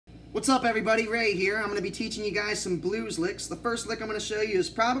What's up everybody, Ray here. I'm going to be teaching you guys some blues licks. The first lick I'm going to show you is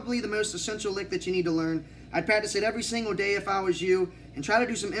probably the most essential lick that you need to learn. I'd practice it every single day if I was you, and try to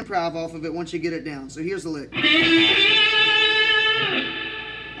do some improv off of it once you get it down. So here's the lick.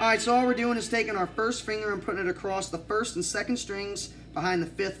 Alright, so all we're doing is taking our first finger and putting it across the first and second strings behind the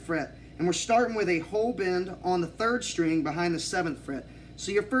 5th fret. And we're starting with a whole bend on the 3rd string behind the 7th fret.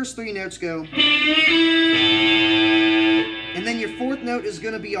 So your first 3 notes go. And then your 4th note is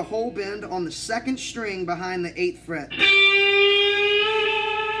going to be a whole bend on the 2nd string behind the 8th fret.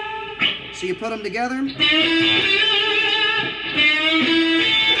 So you put them together.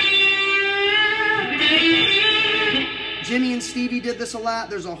 Jimmy and Stevie did this a lot.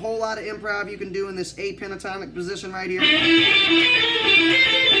 There's a whole lot of improv you can do in this A pentatonic position right here.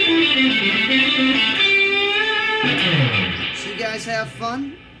 So you guys have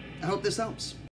fun. I hope this helps.